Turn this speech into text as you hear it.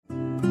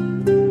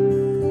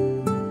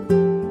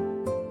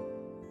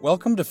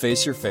Welcome to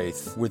Face Your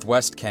Faith with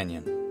West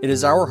Kenyon. It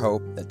is our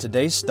hope that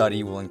today's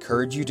study will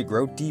encourage you to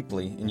grow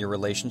deeply in your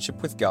relationship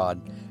with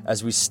God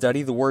as we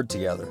study the Word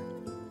together.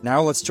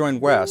 Now let's join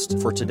West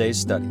for today's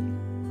study.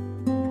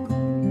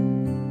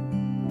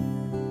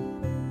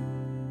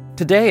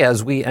 Today,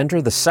 as we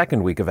enter the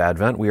second week of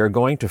Advent, we are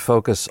going to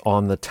focus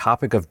on the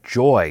topic of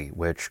joy,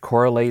 which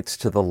correlates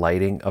to the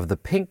lighting of the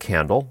pink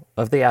candle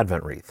of the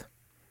Advent wreath.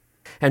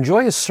 And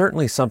joy is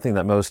certainly something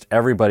that most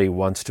everybody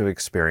wants to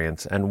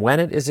experience, and when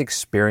it is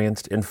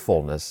experienced in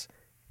fullness,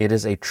 it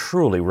is a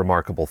truly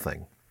remarkable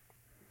thing.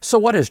 So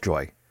what is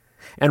joy?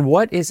 And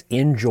what is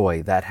in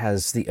joy that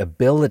has the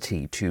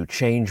ability to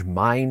change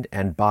mind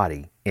and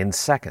body in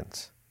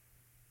seconds?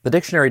 The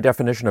dictionary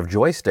definition of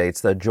joy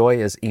states that joy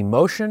is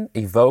emotion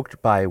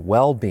evoked by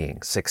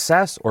well-being,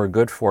 success, or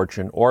good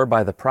fortune, or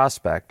by the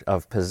prospect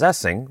of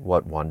possessing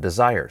what one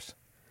desires.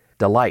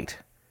 Delight,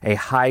 a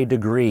high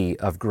degree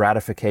of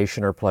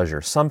gratification or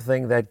pleasure,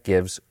 something that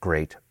gives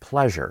great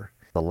pleasure,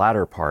 the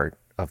latter part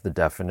of the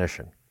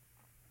definition.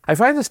 I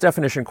find this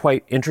definition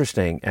quite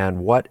interesting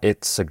and what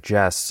it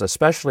suggests,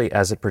 especially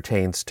as it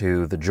pertains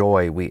to the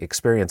joy we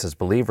experience as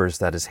believers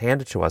that is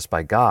handed to us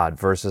by God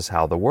versus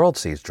how the world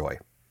sees joy.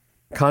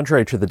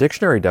 Contrary to the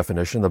dictionary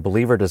definition, the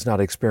believer does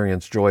not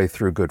experience joy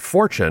through good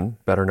fortune,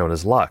 better known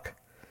as luck.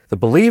 The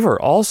believer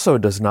also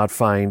does not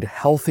find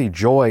healthy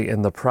joy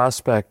in the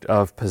prospect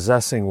of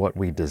possessing what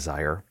we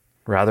desire.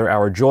 Rather,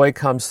 our joy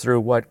comes through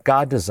what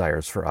God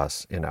desires for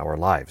us in our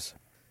lives.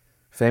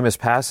 Famous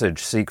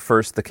passage, seek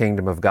first the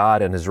kingdom of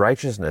God and His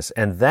righteousness,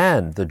 and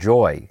then the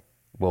joy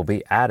will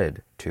be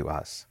added to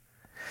us.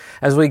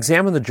 As we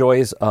examine the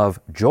joys of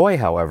joy,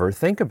 however,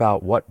 think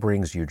about what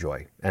brings you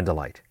joy and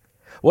delight.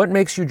 What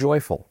makes you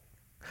joyful?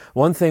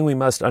 One thing we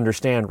must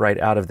understand right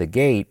out of the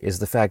gate is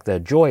the fact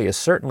that joy is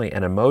certainly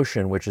an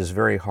emotion which is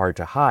very hard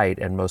to hide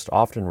and most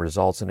often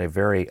results in a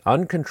very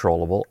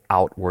uncontrollable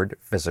outward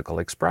physical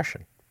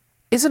expression.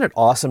 Isn't it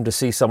awesome to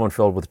see someone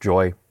filled with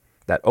joy?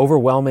 That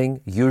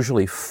overwhelming,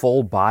 usually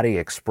full-body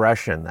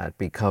expression that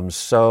becomes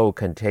so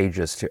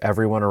contagious to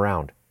everyone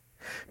around.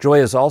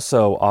 Joy is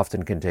also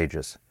often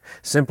contagious.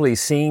 Simply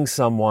seeing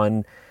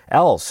someone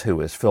else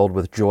who is filled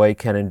with joy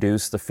can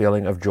induce the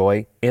feeling of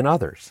joy in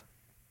others.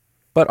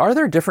 But are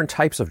there different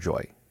types of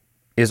joy?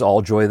 Is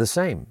all joy the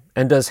same?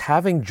 And does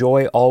having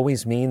joy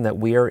always mean that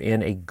we are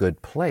in a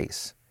good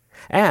place?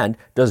 And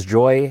does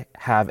joy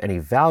have any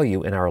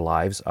value in our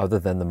lives other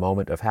than the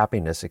moment of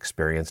happiness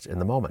experienced in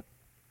the moment?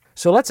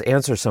 So let's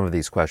answer some of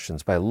these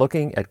questions by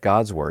looking at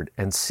God's Word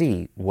and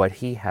see what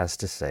He has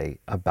to say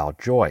about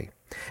joy.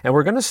 And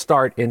we're going to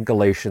start in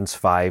Galatians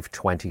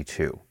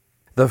 5:22.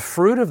 The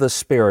fruit of the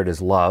Spirit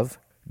is love,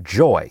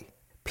 joy,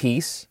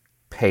 peace,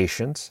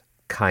 patience,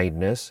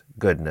 kindness,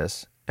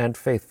 goodness, and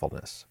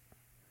faithfulness.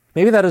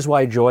 Maybe that is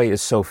why joy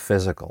is so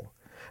physical.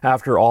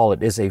 After all,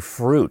 it is a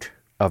fruit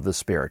of the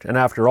Spirit. And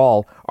after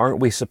all, aren't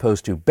we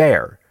supposed to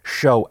bear,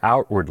 show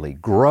outwardly,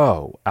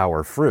 grow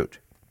our fruit?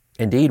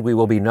 Indeed, we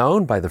will be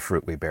known by the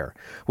fruit we bear,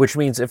 which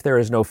means if there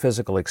is no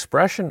physical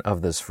expression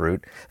of this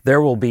fruit, there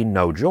will be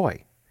no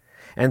joy.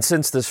 And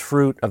since this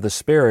fruit of the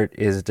Spirit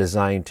is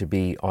designed to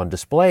be on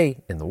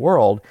display in the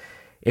world,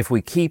 if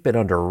we keep it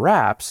under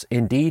wraps,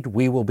 indeed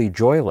we will be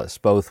joyless,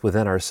 both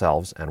within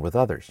ourselves and with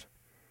others.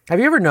 Have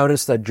you ever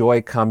noticed that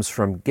joy comes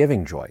from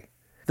giving joy?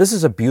 This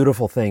is a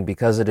beautiful thing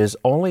because it is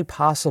only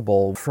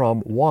possible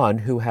from one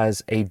who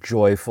has a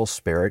joyful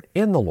spirit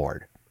in the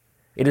Lord.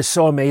 It is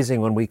so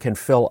amazing when we can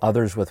fill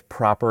others with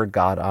proper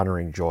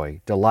God-honoring joy,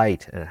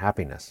 delight, and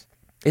happiness.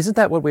 Isn't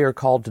that what we are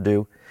called to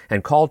do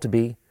and called to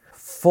be?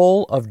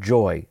 Full of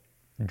joy,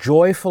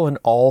 joyful in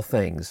all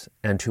things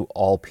and to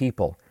all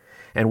people.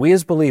 And we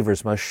as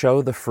believers must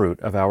show the fruit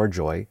of our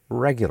joy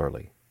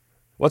regularly.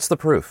 What's the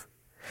proof?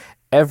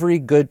 Every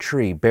good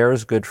tree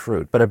bears good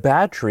fruit, but a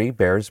bad tree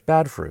bears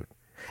bad fruit.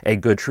 A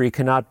good tree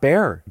cannot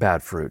bear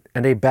bad fruit,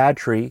 and a bad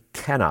tree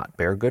cannot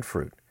bear good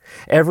fruit.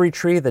 Every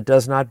tree that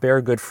does not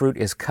bear good fruit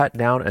is cut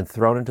down and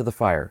thrown into the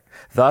fire.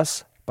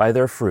 Thus, by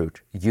their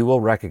fruit, you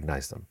will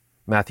recognize them.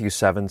 Matthew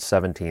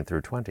 7:17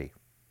 through 20.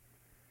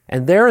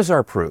 And there is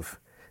our proof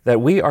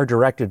that we are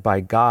directed by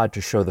God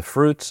to show the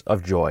fruits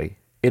of joy.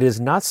 It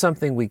is not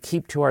something we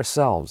keep to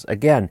ourselves.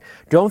 Again,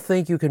 don't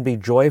think you can be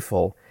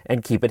joyful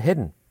and keep it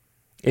hidden.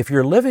 If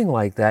you're living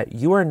like that,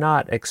 you are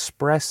not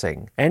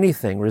expressing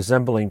anything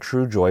resembling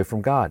true joy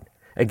from God.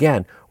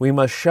 Again, we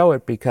must show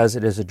it because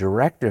it is a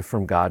directive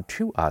from God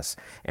to us,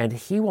 and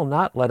He will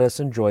not let us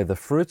enjoy the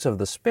fruits of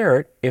the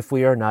Spirit if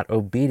we are not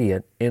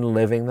obedient in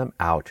living them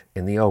out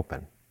in the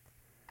open.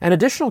 An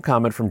additional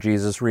comment from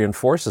Jesus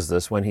reinforces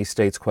this when He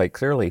states quite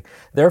clearly,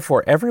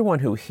 "Therefore everyone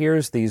who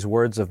hears these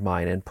words of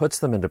mine and puts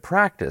them into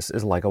practice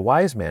is like a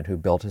wise man who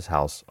built his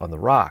house on the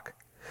rock.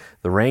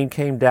 The rain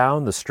came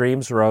down, the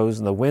streams rose,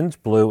 and the winds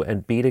blew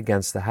and beat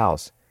against the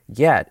house.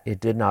 Yet it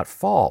did not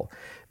fall,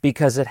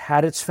 because it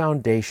had its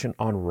foundation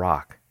on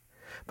rock.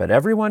 But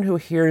everyone who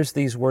hears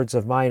these words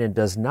of mine and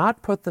does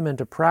not put them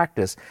into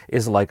practice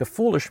is like a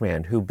foolish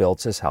man who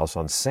builds his house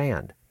on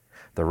sand.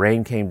 The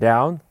rain came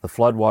down, the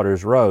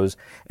floodwaters rose,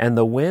 and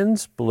the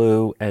winds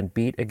blew and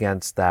beat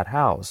against that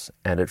house,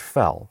 and it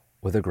fell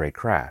with a great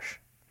crash.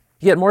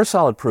 Yet more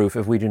solid proof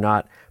if we do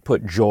not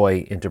put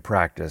joy into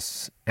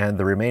practice and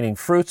the remaining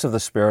fruits of the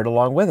Spirit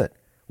along with it.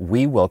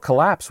 We will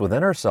collapse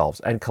within ourselves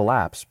and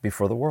collapse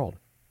before the world.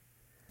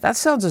 That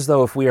sounds as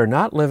though if we are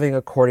not living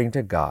according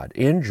to God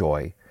in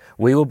joy,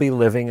 we will be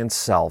living in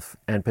self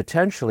and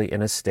potentially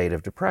in a state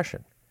of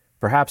depression,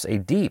 perhaps a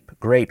deep,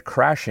 great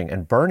crashing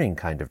and burning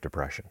kind of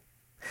depression.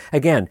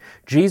 Again,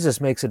 Jesus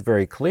makes it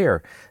very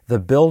clear, the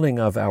building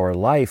of our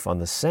life on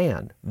the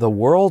sand, the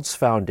world's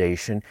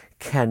foundation,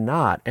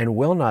 cannot and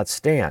will not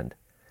stand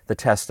the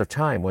test of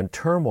time when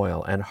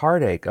turmoil and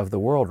heartache of the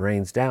world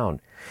rains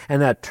down,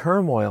 and that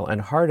turmoil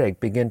and heartache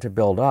begin to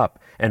build up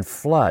and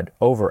flood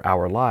over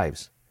our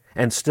lives,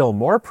 and still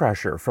more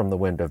pressure from the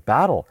wind of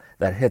battle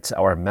that hits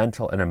our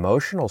mental and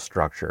emotional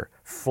structure,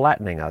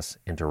 flattening us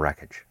into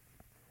wreckage.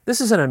 This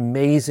is an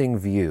amazing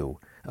view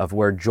of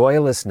where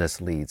joylessness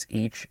leads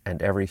each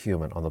and every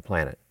human on the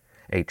planet.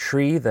 A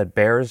tree that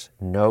bears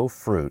no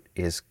fruit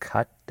is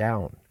cut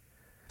down.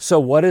 So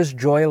what is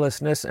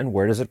joylessness and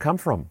where does it come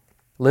from?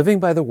 Living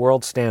by the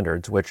world's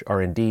standards, which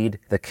are indeed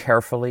the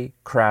carefully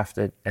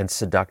crafted and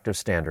seductive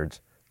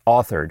standards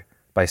authored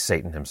by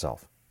Satan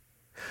himself.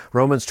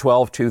 Romans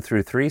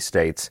 12:2-3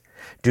 states,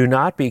 "Do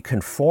not be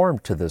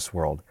conformed to this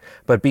world,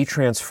 but be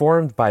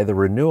transformed by the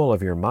renewal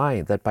of your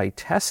mind, that by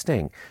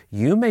testing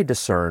you may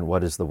discern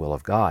what is the will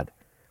of God,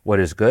 what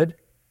is good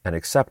and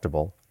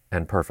acceptable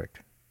and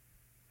perfect."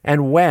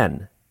 And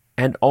when,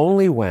 and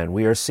only when,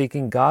 we are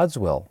seeking God's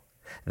will,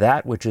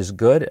 that which is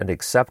good and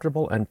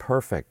acceptable and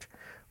perfect,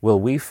 will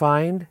we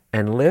find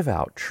and live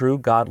out true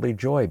godly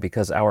joy,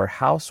 because our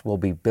house will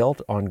be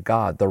built on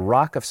God, the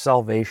rock of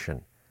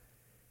salvation,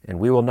 and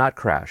we will not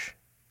crash,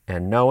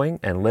 and knowing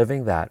and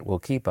living that will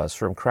keep us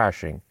from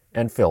crashing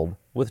and filled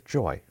with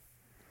joy.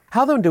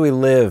 How then do we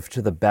live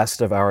to the best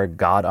of our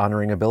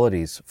God-honoring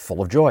abilities,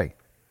 full of joy?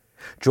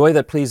 Joy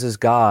that pleases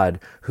God,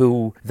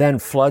 who then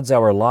floods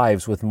our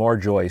lives with more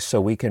joy so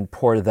we can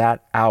pour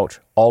that out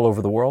all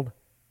over the world?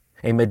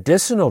 A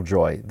medicinal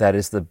joy that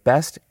is the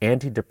best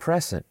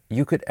antidepressant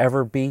you could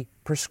ever be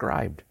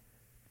prescribed.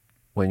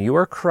 When you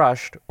are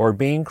crushed or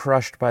being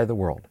crushed by the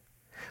world,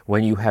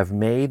 when you have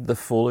made the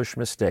foolish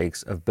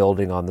mistakes of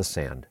building on the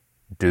sand,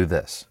 do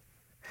this.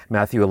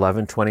 Matthew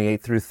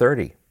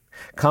 11:28-30.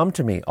 "Come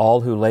to me,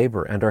 all who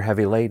labor and are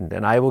heavy laden,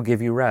 and I will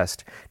give you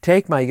rest.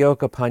 Take my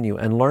yoke upon you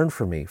and learn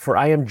from me, for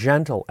I am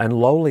gentle and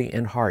lowly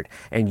in heart,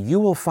 and you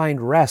will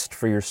find rest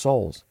for your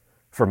souls.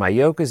 For my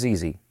yoke is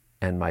easy,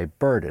 and my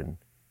burden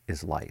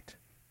is light."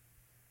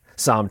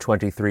 Psalm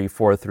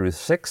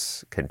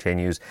 23:4-6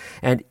 continues,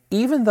 "And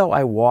even though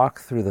I walk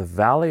through the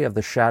valley of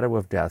the shadow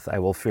of death, I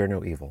will fear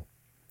no evil.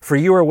 For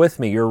you are with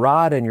me, your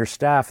rod and your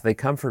staff, they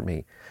comfort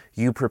me.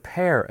 You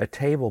prepare a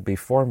table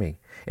before me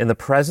in the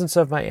presence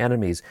of my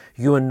enemies.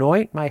 You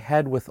anoint my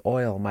head with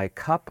oil, my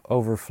cup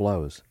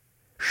overflows.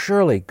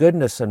 Surely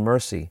goodness and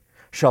mercy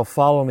shall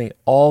follow me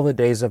all the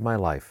days of my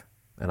life,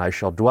 and I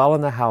shall dwell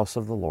in the house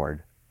of the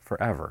Lord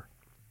forever."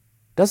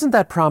 Doesn't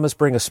that promise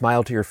bring a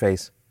smile to your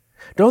face?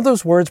 Don't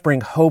those words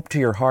bring hope to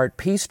your heart,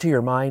 peace to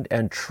your mind,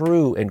 and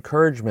true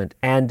encouragement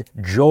and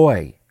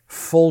joy,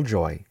 full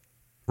joy,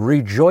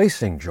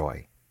 rejoicing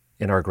joy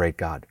in our great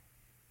God?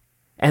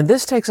 And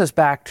this takes us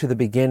back to the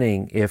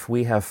beginning if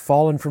we have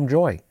fallen from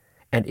joy.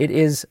 And it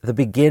is the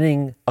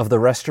beginning of the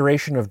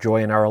restoration of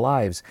joy in our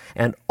lives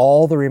and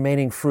all the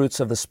remaining fruits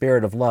of the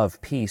Spirit of love,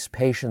 peace,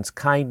 patience,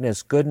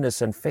 kindness,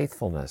 goodness, and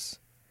faithfulness.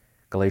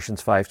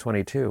 Galatians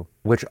 5:22,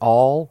 which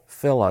all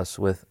fill us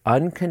with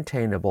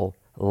uncontainable,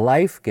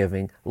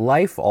 life-giving,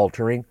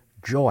 life-altering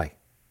joy.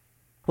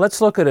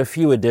 Let's look at a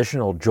few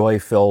additional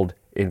joy-filled,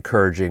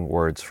 encouraging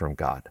words from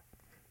God.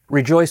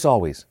 Rejoice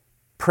always.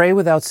 Pray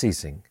without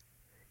ceasing.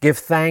 Give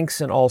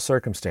thanks in all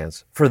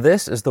circumstance, for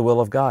this is the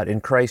will of God in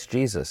Christ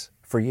Jesus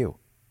for you.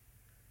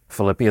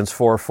 Philippians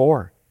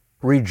 4:4.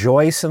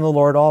 Rejoice in the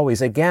Lord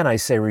always. Again, I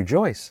say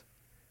rejoice.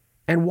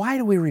 And why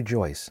do we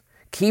rejoice?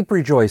 Keep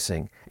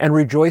rejoicing and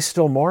rejoice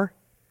still more.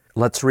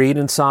 Let's read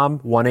in Psalm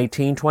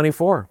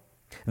 118:24.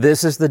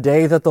 This is the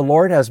day that the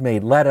Lord has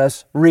made. Let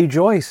us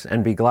rejoice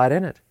and be glad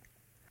in it.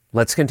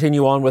 Let's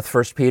continue on with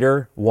 1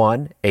 Peter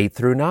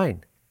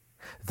 1:8-9.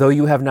 Though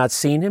you have not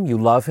seen him, you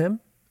love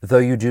him. Though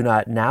you do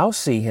not now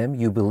see him,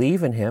 you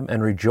believe in him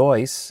and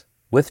rejoice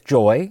with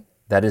joy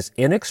that is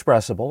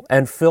inexpressible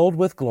and filled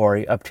with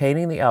glory,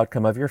 obtaining the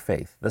outcome of your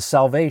faith, the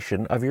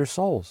salvation of your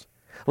souls.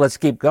 Let's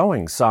keep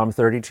going. Psalm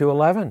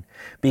 32:11.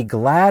 Be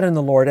glad in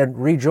the Lord and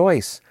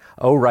rejoice,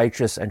 O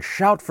righteous, and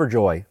shout for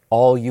joy,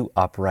 all you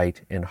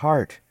upright in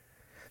heart.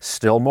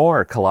 Still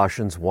more.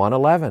 Colossians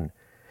 1:11.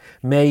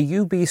 May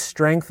you be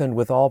strengthened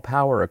with all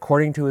power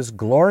according to his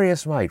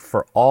glorious might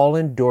for all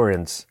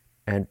endurance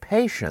and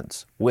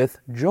patience with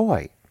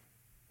joy.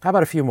 How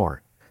about a few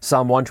more?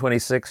 Psalm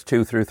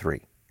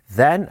 126:2-3.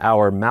 Then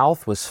our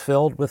mouth was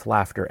filled with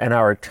laughter and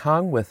our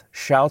tongue with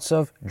shouts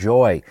of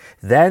joy.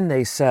 Then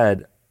they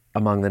said,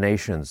 among the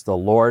nations. The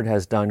Lord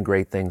has done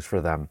great things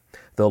for them.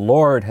 The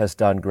Lord has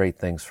done great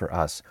things for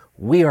us.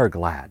 We are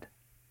glad.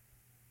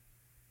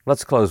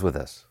 Let's close with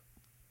this.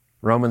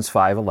 Romans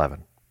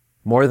 5:11.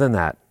 More than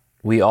that,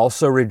 we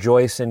also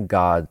rejoice in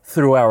God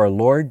through our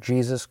Lord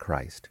Jesus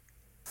Christ,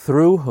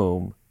 through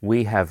whom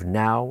we have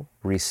now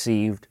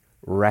received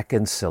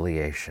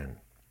reconciliation.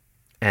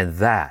 And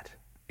that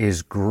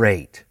is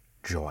great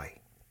joy.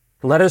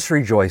 Let us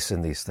rejoice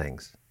in these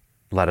things.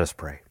 Let us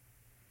pray.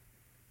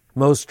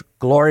 Most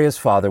glorious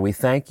Father, we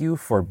thank you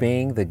for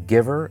being the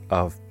giver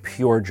of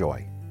pure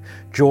joy.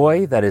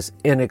 Joy that is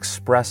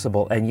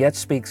inexpressible and yet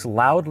speaks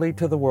loudly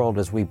to the world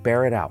as we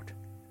bear it out.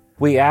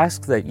 We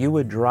ask that you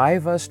would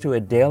drive us to a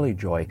daily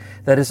joy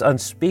that is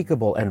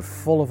unspeakable and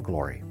full of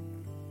glory.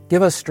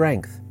 Give us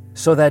strength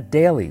so that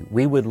daily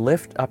we would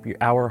lift up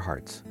our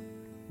hearts,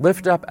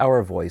 lift up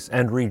our voice,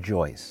 and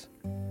rejoice,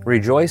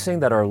 rejoicing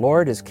that our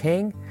Lord is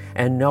King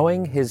and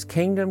knowing his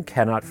kingdom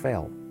cannot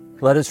fail.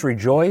 Let us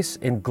rejoice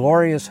in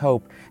glorious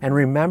hope and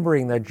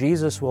remembering that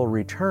Jesus will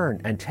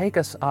return and take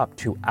us up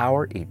to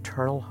our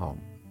eternal home.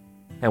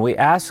 And we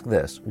ask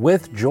this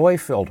with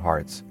joy-filled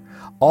hearts,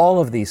 all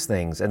of these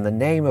things in the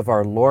name of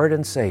our Lord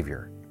and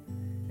Savior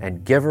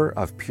and giver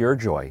of pure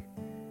joy,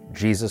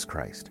 Jesus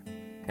Christ.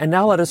 And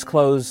now let us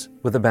close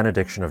with a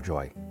benediction of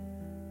joy.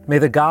 May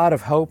the God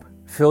of hope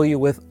fill you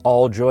with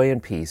all joy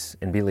and peace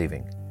in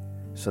believing,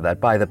 so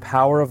that by the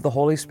power of the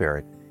Holy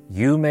Spirit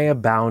you may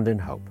abound in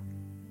hope.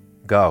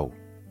 Go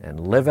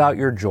and live out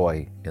your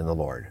joy in the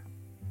Lord.